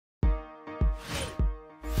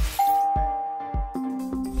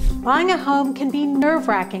Buying a home can be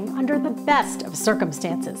nerve-wracking under the best of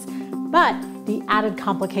circumstances, but the added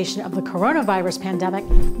complication of the coronavirus pandemic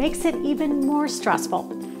makes it even more stressful.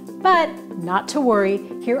 But not to worry,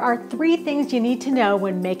 here are 3 things you need to know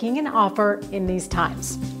when making an offer in these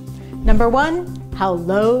times. Number 1, how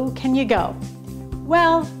low can you go?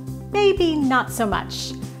 Well, maybe not so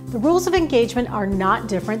much. The rules of engagement are not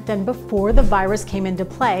different than before the virus came into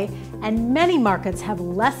play, and many markets have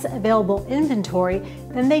less available inventory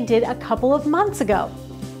than they did a couple of months ago.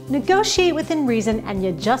 Negotiate within reason, and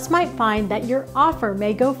you just might find that your offer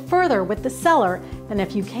may go further with the seller than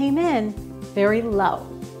if you came in very low.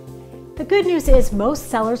 The good news is most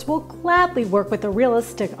sellers will gladly work with a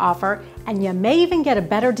realistic offer, and you may even get a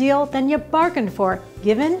better deal than you bargained for,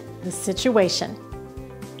 given the situation.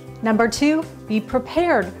 Number 2, be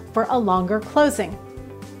prepared for a longer closing.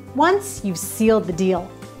 Once you've sealed the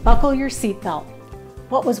deal, buckle your seatbelt.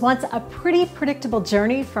 What was once a pretty predictable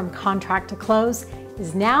journey from contract to close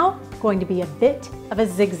is now going to be a bit of a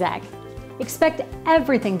zigzag. Expect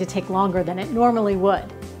everything to take longer than it normally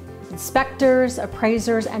would. Inspectors,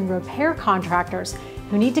 appraisers, and repair contractors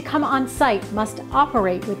who need to come on site must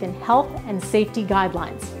operate within health and safety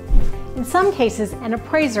guidelines. In some cases, an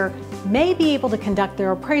appraiser may be able to conduct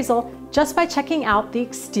their appraisal just by checking out the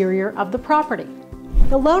exterior of the property.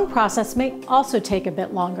 The loan process may also take a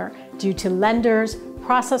bit longer due to lenders,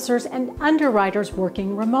 processors, and underwriters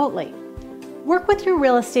working remotely. Work with your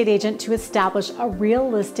real estate agent to establish a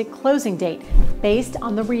realistic closing date based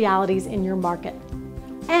on the realities in your market.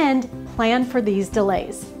 And plan for these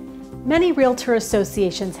delays. Many realtor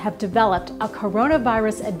associations have developed a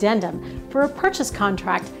coronavirus addendum for a purchase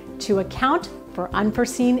contract to account for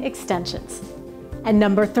unforeseen extensions. And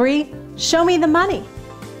number 3, show me the money.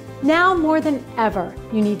 Now more than ever,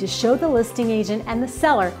 you need to show the listing agent and the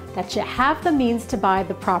seller that you have the means to buy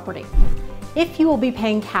the property. If you will be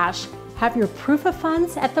paying cash, have your proof of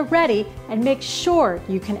funds at the ready and make sure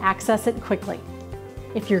you can access it quickly.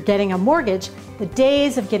 If you're getting a mortgage, the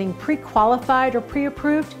days of getting pre-qualified or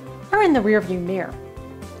pre-approved are in the rearview mirror.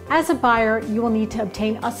 As a buyer, you will need to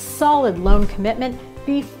obtain a solid loan commitment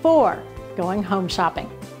before going home shopping.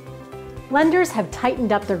 Lenders have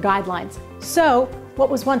tightened up their guidelines, so what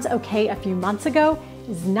was once okay a few months ago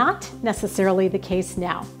is not necessarily the case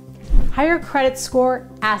now. Higher credit score,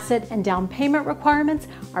 asset, and down payment requirements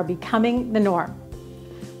are becoming the norm.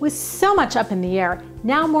 With so much up in the air,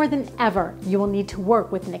 now more than ever, you will need to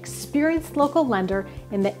work with an experienced local lender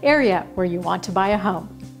in the area where you want to buy a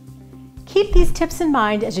home. Keep these tips in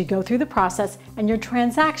mind as you go through the process, and your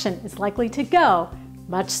transaction is likely to go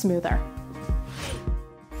much smoother.